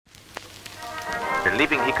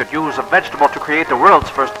Believing he could use a vegetable to create the world's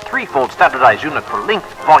first threefold standardized unit for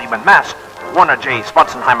length, volume, and mass, Warner J.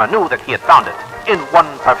 Spotzenheimer knew that he had found it in one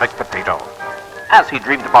perfect potato. As he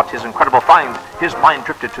dreamed about his incredible find, his mind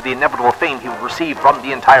drifted to the inevitable fame he would receive from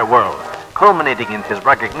the entire world, culminating in his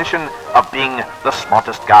recognition of being the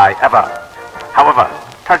smartest guy ever. However,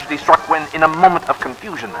 tragedy struck when, in a moment of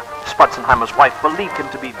confusion, Spotzenheimer's wife believed him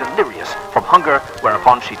to be delirious from hunger,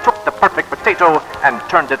 whereupon she took the perfect potato and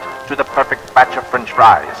turned it to the perfect batch of French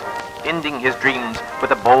fries, ending his dreams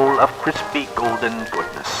with a bowl of crispy golden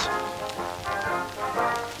goodness.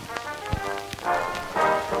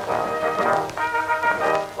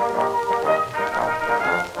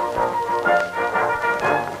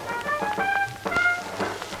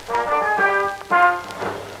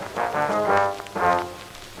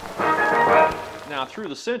 Through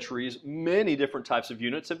the centuries, many different types of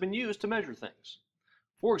units have been used to measure things.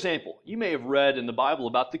 For example, you may have read in the Bible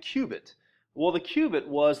about the cubit. Well, the cubit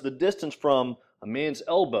was the distance from a man's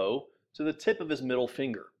elbow to the tip of his middle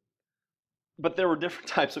finger. But there were different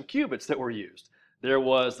types of cubits that were used. There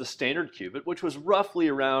was the standard cubit, which was roughly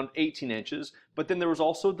around 18 inches, but then there was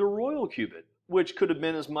also the royal cubit, which could have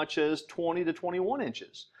been as much as 20 to 21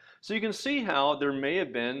 inches. So you can see how there may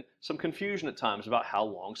have been some confusion at times about how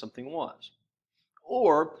long something was.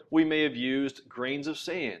 Or we may have used grains of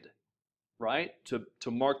sand, right, to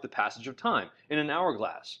mark the passage of time in an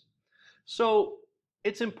hourglass. So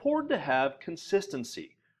it's important to have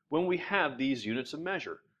consistency when we have these units of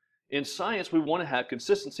measure. In science, we want to have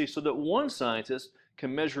consistency so that one scientist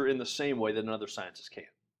can measure in the same way that another scientist can.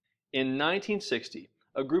 In 1960,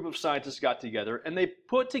 a group of scientists got together and they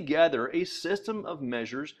put together a system of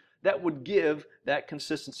measures that would give that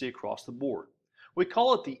consistency across the board. We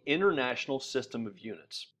call it the International System of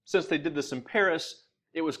Units. Since they did this in Paris,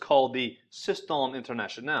 it was called the Système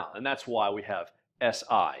International, and that's why we have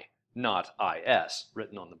SI, not IS,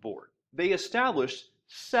 written on the board. They established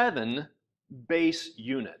 7 base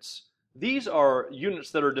units. These are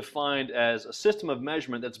units that are defined as a system of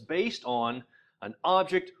measurement that's based on an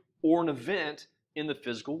object or an event in the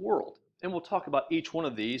physical world. And we'll talk about each one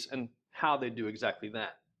of these and how they do exactly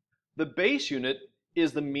that. The base unit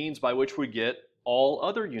is the means by which we get all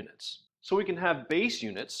other units. So we can have base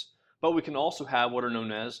units, but we can also have what are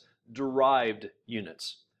known as derived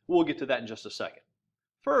units. We'll get to that in just a second.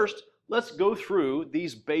 First, let's go through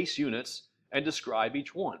these base units and describe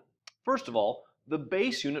each one. First of all, the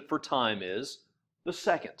base unit for time is the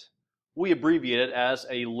second. We abbreviate it as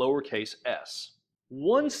a lowercase s.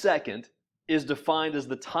 1 second is defined as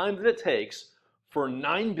the time that it takes for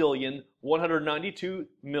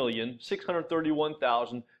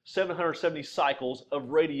 9,192,631,770 cycles of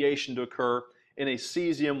radiation to occur in a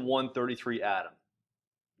cesium-133 atom.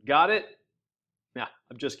 Got it? Nah,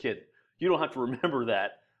 I'm just kidding. You don't have to remember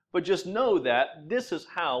that, but just know that this is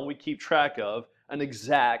how we keep track of an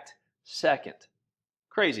exact second.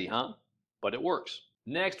 Crazy, huh? But it works.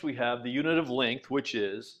 Next, we have the unit of length, which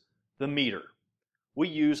is the meter. We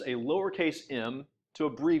use a lowercase m to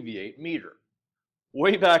abbreviate meter.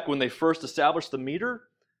 Way back when they first established the meter,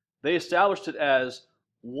 they established it as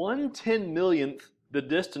 1/10,000,000th the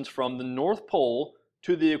distance from the North Pole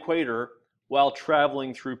to the equator while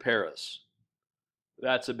traveling through Paris.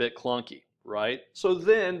 That's a bit clunky, right? So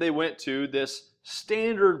then they went to this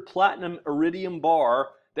standard platinum iridium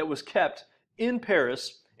bar that was kept in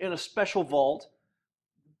Paris in a special vault.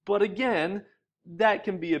 But again, that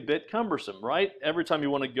can be a bit cumbersome, right? Every time you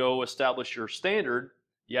want to go establish your standard,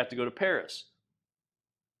 you have to go to Paris.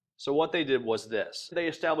 So what they did was this. They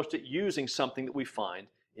established it using something that we find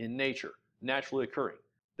in nature, naturally occurring.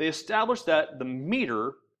 They established that the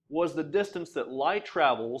meter was the distance that light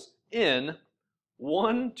travels in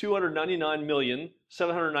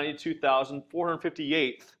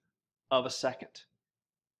 1,299,792,458th of a second.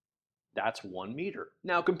 That's 1 meter.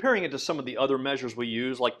 Now, comparing it to some of the other measures we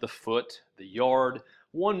use, like the foot, the yard,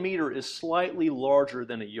 1 meter is slightly larger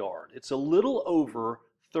than a yard. It's a little over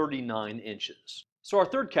 39 inches. So our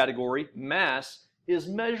third category, mass, is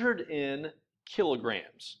measured in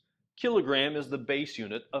kilograms. Kilogram is the base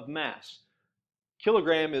unit of mass.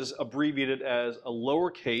 Kilogram is abbreviated as a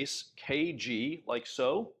lowercase kg, like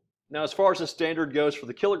so. Now, as far as the standard goes for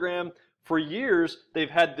the kilogram, for years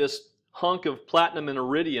they've had this hunk of platinum and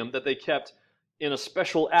iridium that they kept in a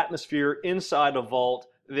special atmosphere inside a vault.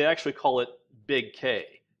 They actually call it Big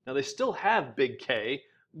K. Now, they still have Big K,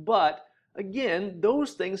 but again,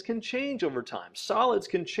 those things can change over time. Solids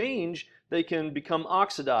can change. They can become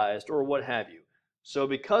oxidized or what have you. So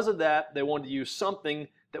because of that, they wanted to use something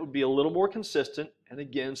that would be a little more consistent, and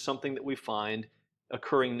again, something that we find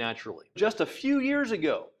occurring naturally. Just a few years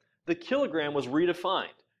ago, the kilogram was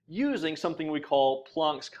redefined. using something we call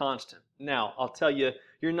Planck's constant. Now, I'll tell you,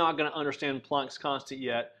 you're not going to understand Planck's constant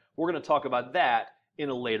yet. We're going to talk about that in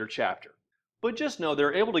a later chapter. But just know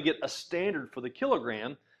they're able to get a standard for the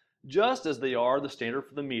kilogram just as they are the standard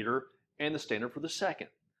for the meter and the standard for the second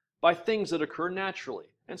by things that occur naturally.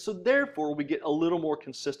 And so therefore we get a little more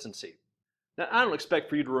consistency. Now, I don't expect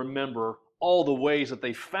for you to remember all the ways that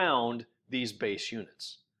they found these base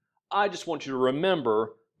units. I just want you to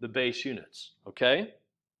remember the base units, okay?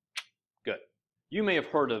 Good. You may have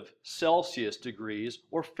heard of Celsius degrees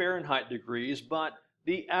or Fahrenheit degrees, but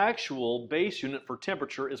the actual base unit for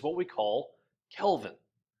temperature is what we call Kelvin.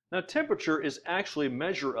 Now, temperature is actually a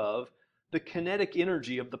measure of the kinetic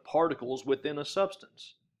energy of the particles within a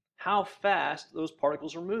substance, how fast those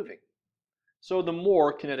particles are moving. So the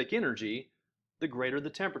more kinetic energy, the greater the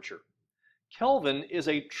temperature. Kelvin is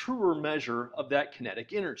a truer measure of that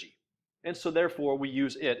kinetic energy, and so therefore we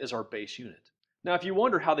use it as our base unit. Now, if you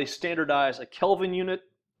wonder how they standardize a Kelvin unit,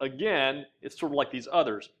 again, it's sort of like these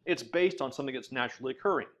others. It's based on something that's naturally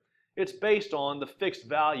occurring. It's based on the fixed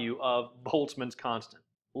value of Boltzmann's constant.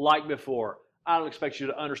 Like before, I don't expect you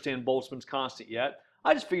to understand Boltzmann's constant yet.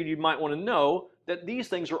 I just figured you might want to know that these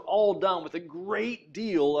things are all done with a great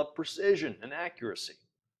deal of precision and accuracy.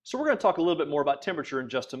 So we're going to talk a little bit more about temperature in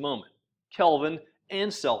just a moment. Kelvin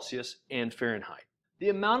and Celsius and Fahrenheit. The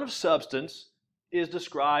amount of substance is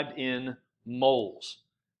described in moles.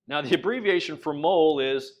 Now, the abbreviation for mole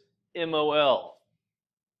is MOL.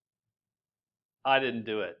 I didn't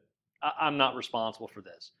do it. I'm not responsible for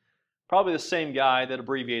this. Probably the same guy that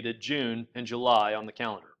abbreviated June and July on the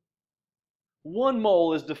calendar. 1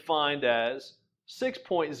 mole is defined as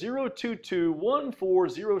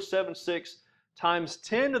 6.02214,076 times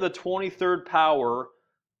 10 to the 23rd power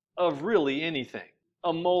of really anything.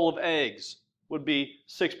 A mole of eggs would be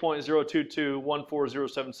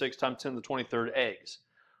 6.02214,076 times 10 to the 23rd eggs.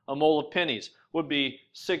 A mole of pennies would be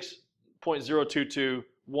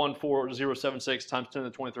 6.02214,076 times 10 to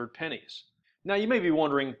the 23rd pennies. Now you may be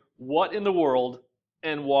wondering, what in the world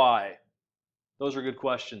and why? Those are good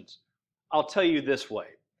questions. I'll tell you this way.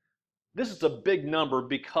 This is a big number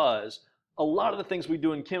because a lot of the things we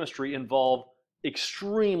do in chemistry involve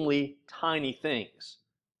extremely tiny things.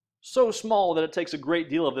 So small that it takes a great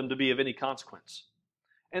deal of them to be of any consequence.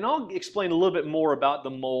 And I'll explain a little bit more about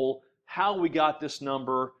the mole, how we got this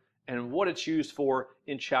number, and what it's used for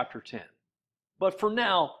in Chapter 10. But for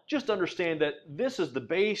now, just understand that this is the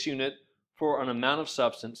base unit for an amount of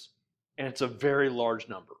substance, and it's a very large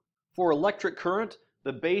number. For electric current,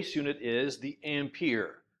 the base unit is the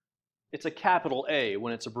ampere. It's a capital A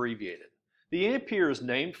when it's abbreviated. The ampere is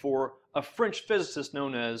named for a French physicist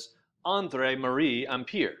known as André-Marie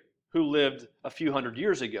Ampère, who lived a few hundred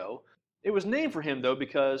years ago. It was named for him, though,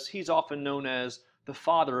 because he's often known as the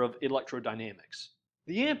father of electrodynamics.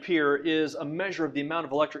 The ampere is a measure of the amount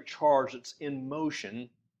of electric charge that's in motion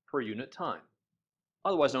per unit time,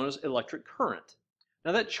 otherwise known as electric current.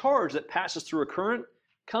 Now, that charge that passes through a current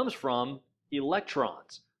comes from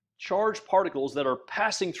electrons, charged particles that are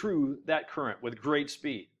passing through that current with great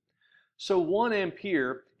speed. So 1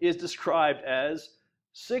 ampere is described as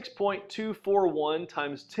 6.241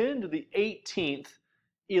 times 10 to the 18th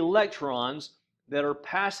electrons that are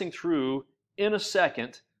passing through in a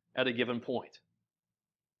second at a given point.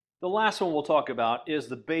 The last one we'll talk about is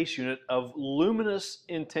the base unit of luminous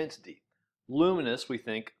intensity. Luminous, we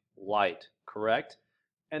think, light, correct?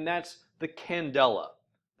 And that's the candela.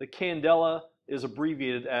 The candela is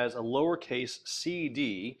abbreviated as a lowercase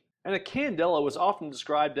cd, and a candela was often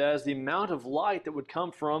described as the amount of light that would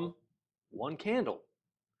come from one candle.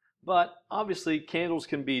 But obviously candles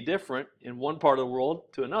can be different in one part of the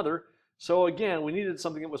world to another, so again we needed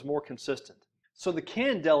something that was more consistent. So the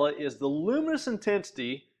candela is the luminous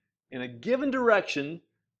intensity in a given direction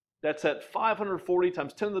that's at 540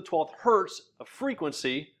 times 10 to the 12th hertz of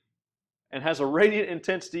frequency and has a radiant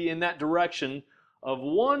intensity in that direction of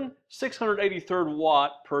 1/683rd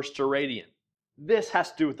watt per steradian. This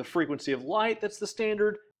has to do with the frequency of light, that's the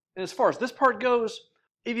standard. And as far as this part goes,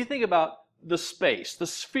 if you think about the space, the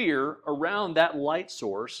sphere around that light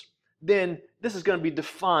source, then this is going to be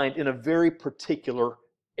defined in a very particular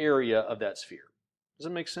area of that sphere. Does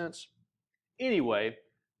that make sense? Anyway,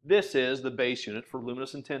 this is the base unit for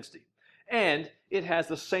luminous intensity. And it has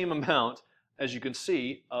the same amount, as you can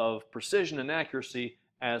see, of precision and accuracy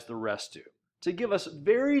as the rest do, to give us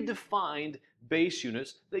very defined base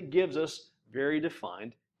units that gives us very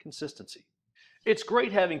defined consistency. It's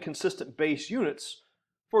great having consistent base units.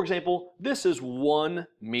 For example, this is 1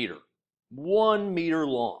 meter, 1 meter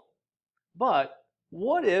long. But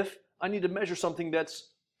what if I need to measure something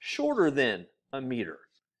that's shorter than a meter?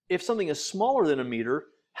 If something is smaller than a meter,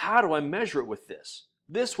 how do I measure it with this?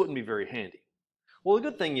 This wouldn't be very handy. Well, the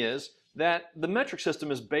good thing is that the metric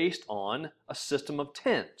system is based on a system of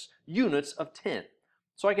tens, units of 10.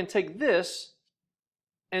 So I can take this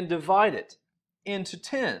and divide it into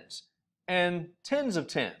tens and tens of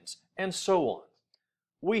tens and so on.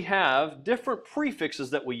 We have different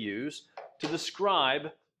prefixes that we use to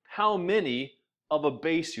describe how many of a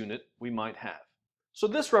base unit we might have. So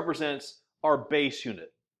this represents our base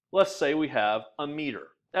unit. Let's say we have a meter.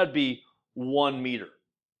 That'd be 1 meter.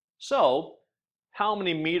 So how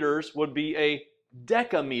many meters would be a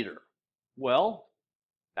decameter? Well,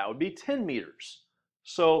 that would be 10 meters.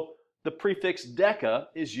 So the prefix deca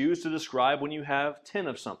is used to describe when you have 10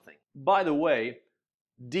 of something. By the way,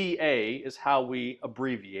 DA is how we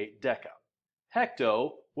abbreviate deca.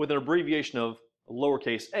 Hecto, with an abbreviation of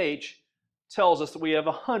lowercase h, tells us that we have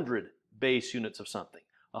 100 base units of something.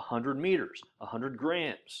 100 meters, 100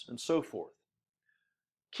 grams, and so forth.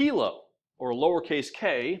 Kilo, or lowercase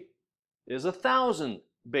k, is 1,000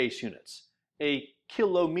 base units. A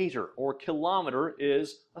kilometer or kilometer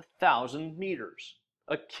is 1,000 meters.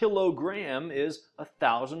 A kilogram is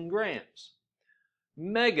 1,000 grams.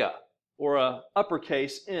 Mega, or a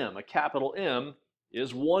uppercase M, a capital M,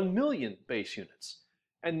 is 1 million base units.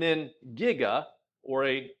 And then giga, or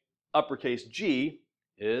a uppercase G,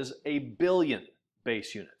 is a billion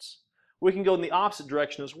base units. We can go in the opposite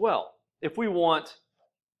direction as well. If we want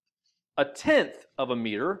a tenth of a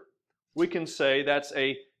meter, we can say that's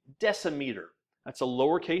a decimeter. That's a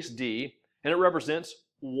lowercase d, and it represents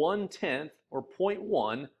 1/10 or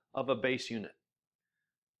 0.1 of a base unit.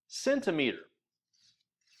 Centimeter.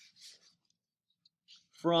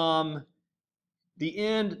 From the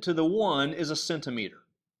end to the 1 is a centimeter.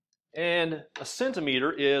 And a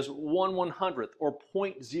centimeter is 1/100th or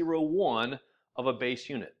 0.01 of a base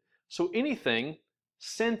unit. So anything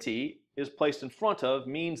centi is placed in front of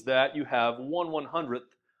means that you have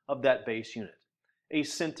 1/100th of that base unit. A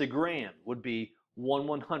centigram would be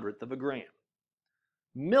 1/100th of a gram.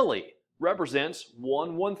 Milli represents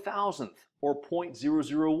 1/1000th or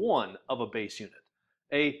 0.001 of a base unit.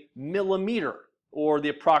 A millimeter, or the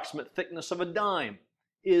approximate thickness of a dime,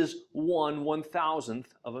 is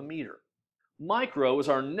 1/1000th of a meter. Micro is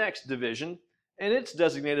our next division, and it's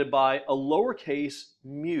designated by a lowercase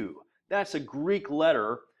mu. That's a Greek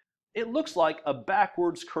letter. It looks like a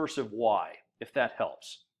backwards cursive Y, if that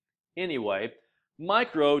helps. Anyway,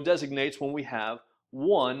 micro designates when we have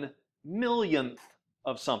 1/millionth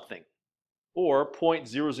of something, or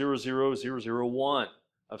 0.000001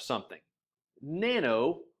 of something.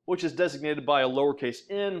 Nano, which is designated by a lowercase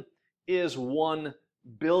n, is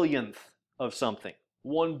 1/billionth of something,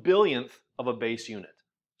 1/billionth of a base unit.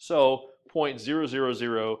 So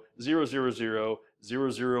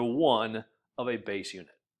 0.000000001 of a base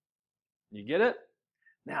unit. You get it?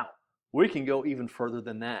 Now, we can go even further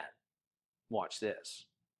than that. Watch this.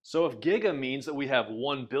 So if giga means that we have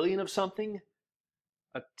 1 billion of something,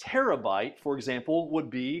 a terabyte, for example, would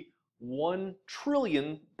be 1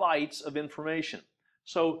 trillion bytes of information.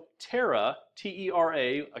 So tera,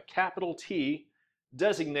 T-E-R-A, a capital T,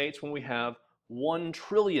 designates when we have 1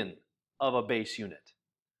 trillion of a base unit.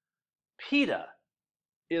 Peta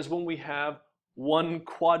is when we have 1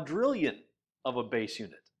 quadrillion of a base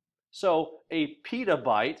unit. So a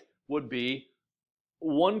petabyte would be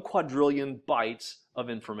 1 quadrillion bytes of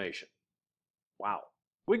information. Wow.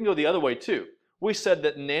 We can go the other way too. We said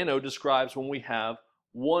that nano describes when we have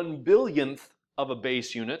 1/billionth of a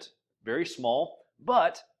base unit, very small,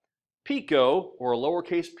 but pico, or a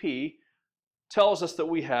lowercase p, tells us that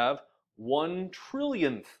we have 1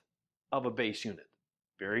 trillionth of a base unit,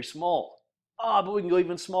 very small. But we can go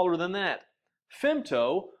even smaller than that.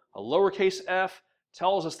 Femto, a lowercase f,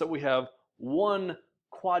 tells us that we have 1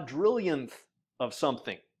 quadrillionth of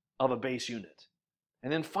something, of a base unit.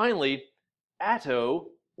 And then finally, atto,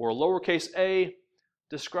 or lowercase a,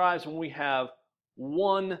 describes when we have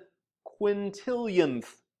 1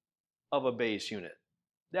 quintillionth of a base unit.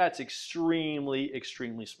 That's extremely,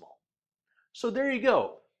 extremely small. So there you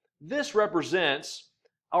go. This represents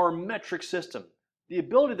our metric system, the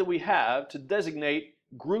ability that we have to designate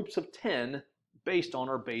groups of 10 based on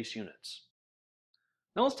our base units.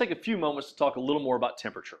 Now let's take a few moments to talk a little more about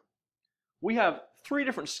temperature. We have 3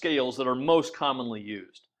 different scales that are most commonly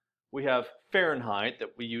used. We have Fahrenheit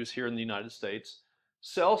that we use here in the United States,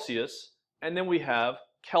 Celsius, and then we have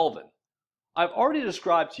Kelvin. I've already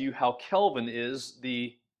described to you how Kelvin is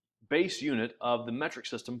the base unit of the metric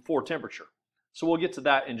system for temperature. So we'll get to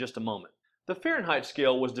that in just a moment. The Fahrenheit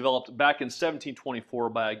scale was developed back in 1724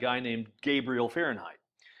 by a guy named Gabriel Fahrenheit.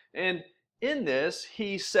 And in this,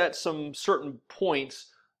 he set some certain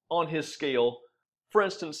points on his scale For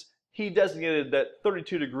instance, he designated that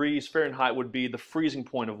 32 degrees Fahrenheit would be the freezing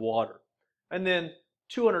point of water, and then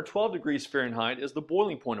 212 degrees Fahrenheit is the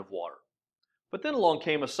boiling point of water. But then along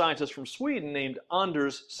came a scientist from Sweden named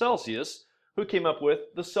Anders Celsius, who came up with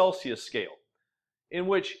the Celsius scale, in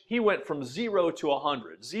which he went from 0 to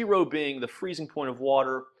 100, 0 being the freezing point of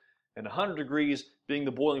water, and 100 degrees being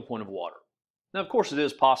the boiling point of water. Now, of course, it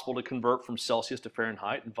is possible to convert from Celsius to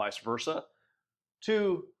Fahrenheit and vice versa.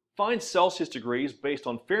 To find Celsius degrees based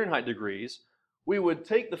on Fahrenheit degrees, we would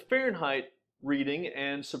take the Fahrenheit reading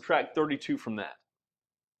and subtract 32 from that.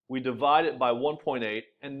 We divide it by 1.8,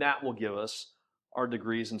 and that will give us our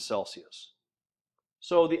degrees in Celsius.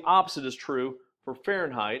 So the opposite is true for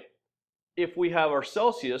Fahrenheit. If we have our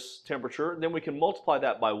Celsius temperature, then we can multiply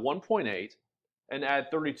that by 1.8 and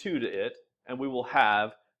add 32 to it, and we will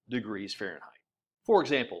have degrees Fahrenheit. For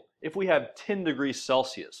example, if we have 10 degrees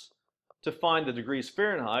Celsius, to find the degrees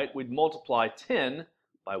Fahrenheit, we'd multiply 10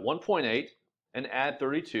 by 1.8 and add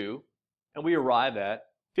 32, and we arrive at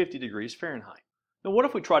 50 degrees Fahrenheit. Now, what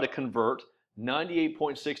if we try to convert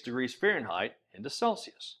 98.6 degrees Fahrenheit into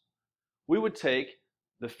Celsius? We would take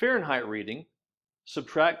the Fahrenheit reading,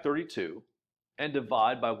 subtract 32, and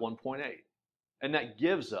divide by 1.8. And that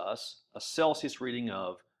gives us a Celsius reading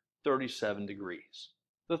of 37 degrees.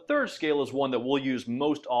 The third scale is one that we'll use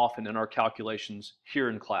most often in our calculations here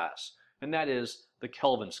in class, and that is the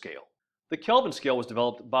Kelvin scale. The Kelvin scale was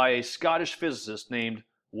developed by a Scottish physicist named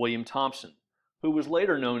William Thomson, who was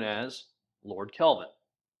later known as Lord Kelvin.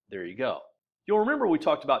 There you go. You'll remember we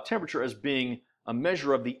talked about temperature as being a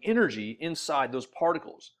measure of the energy inside those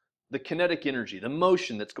particles, the kinetic energy, the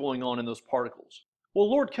motion that's going on in those particles. Well,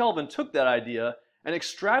 Lord Kelvin took that idea and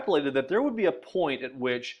extrapolated that there would be a point at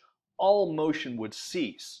which all motion would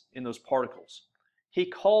cease in those particles. He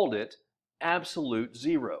called it absolute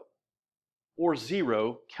zero, or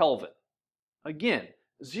 0 Kelvin. Again,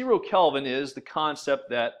 0 Kelvin is the concept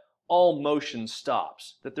that all motion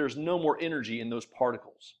stops, that there's no more energy in those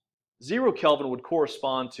particles. 0 Kelvin would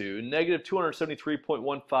correspond to negative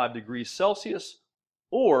 273.15 degrees Celsius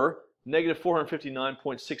or negative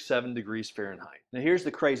 459.67 degrees Fahrenheit. Now here's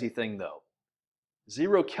the crazy thing though.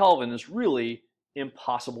 0 Kelvin is really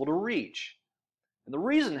impossible to reach. And the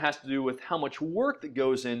reason has to do with how much work that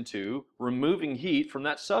goes into removing heat from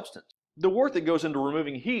that substance. The work that goes into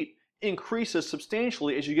removing heat increases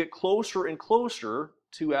substantially as you get closer and closer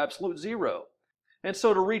to absolute zero. And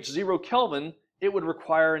so to reach 0 Kelvin, it would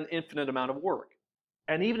require an infinite amount of work.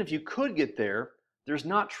 And even if you could get there, there's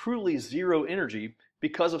not truly zero energy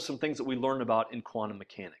because of some things that we learned about in quantum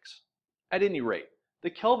mechanics. At any rate, the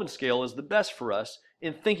Kelvin scale is the best for us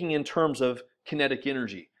in thinking in terms of kinetic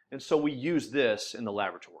energy, and so we use this in the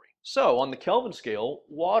laboratory. So on the Kelvin scale,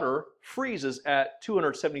 water freezes at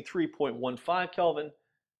 273.15 Kelvin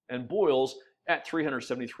and boils at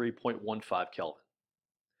 373.15 Kelvin.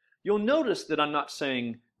 You'll notice that I'm not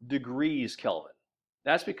saying degrees Kelvin.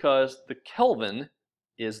 That's because the Kelvin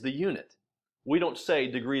is the unit. We don't say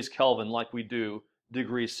degrees Kelvin like we do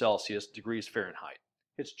degrees Celsius, degrees Fahrenheit.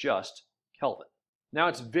 It's just Kelvin. Now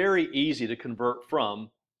it's very easy to convert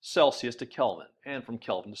from Celsius to Kelvin and from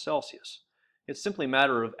Kelvin to Celsius. It's simply a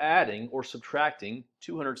matter of adding or subtracting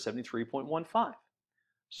 273.15.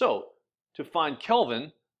 So to find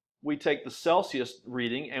Kelvin, we take the Celsius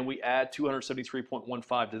reading and we add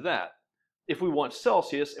 273.15 to that. If we want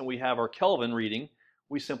Celsius and we have our Kelvin reading,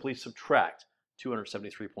 we simply subtract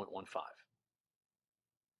 273.15.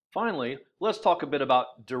 Finally, let's talk a bit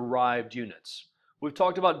about derived units. We've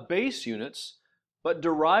talked about base units, but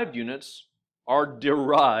derived units are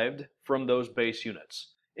derived from those base units.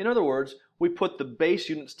 In other words, we put the base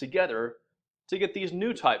units together to get these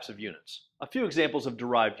new types of units. A few examples of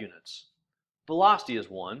derived units. Velocity is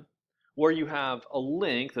one, where you have a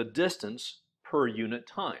length, a distance, per unit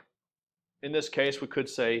time. In this case, we could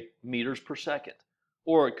say meters per second,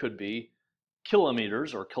 or it could be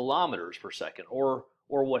kilometers or kilometers per second, or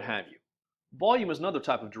what have you. Volume is another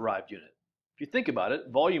type of derived unit. If you think about it,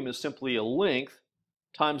 volume is simply a length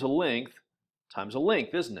times a length times a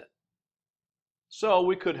length, isn't it? So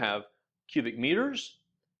we could have cubic meters,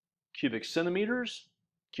 cubic centimeters,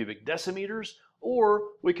 cubic decimeters, or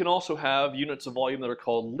we can also have units of volume that are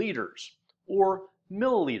called liters or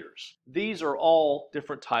milliliters. These are all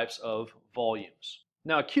different types of volumes.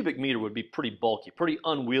 Now a cubic meter would be pretty bulky, pretty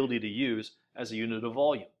unwieldy to use as a unit of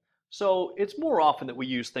volume. So it's more often that we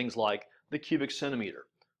use things like the cubic centimeter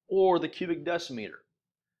or the cubic decimeter.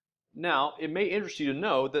 Now, it may interest you to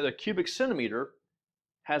know that a cubic centimeter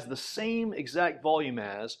has the same exact volume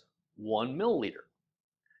as 1 milliliter.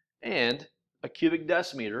 And a cubic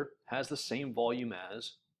decimeter has the same volume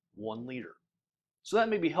as 1 liter. So that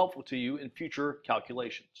may be helpful to you in future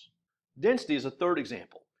calculations. Density is a third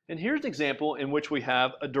example. And here's an example in which we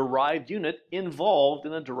have a derived unit involved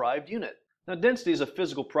in a derived unit. Now, density is a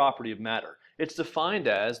physical property of matter. It's defined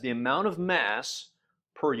as the amount of mass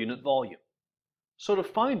per unit volume. So to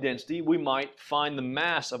find density, we might find the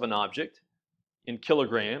mass of an object in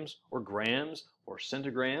kilograms or grams or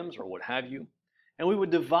centigrams or what have you, and we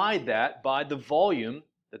would divide that by the volume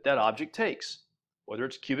that that object takes, whether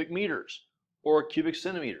it's cubic meters or cubic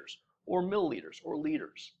centimeters or milliliters or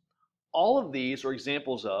liters. All of these are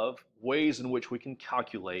examples of ways in which we can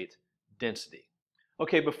calculate density.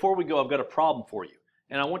 Okay, before we go, I've got a problem for you,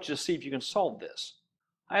 and I want you to see if you can solve this.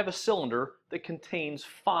 I have a cylinder that contains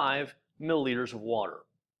 5 milliliters of water.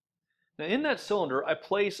 Now, in that cylinder, I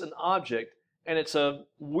place an object, and it's a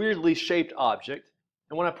weirdly shaped object,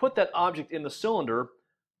 and when I put that object in the cylinder,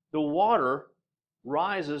 the water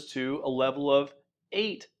rises to a level of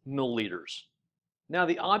 8 milliliters. Now,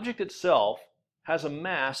 the object itself has a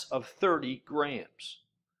mass of 30 grams.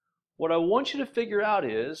 What I want you to figure out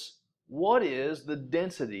is, what is the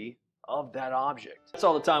density of that object? That's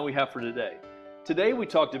all the time we have for today. Today we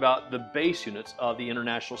talked about the base units of the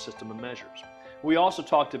International System of Measures. We also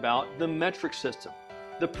talked about the metric system,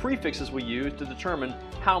 the prefixes we use to determine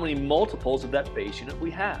how many multiples of that base unit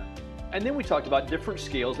we have. And then we talked about different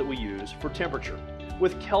scales that we use for temperature,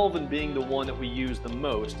 with Kelvin being the one that we use the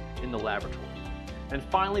most in the laboratory. And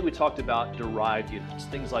finally, we talked about derived units,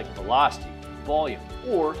 things like velocity, volume,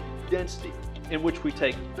 or density, in which we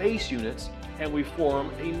take base units and we form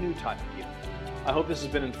a new type of unit. I hope this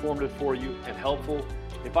has been informative for you and helpful.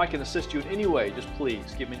 If I can assist you in any way, just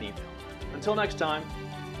please give me an email. Until next time,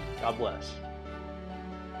 God bless.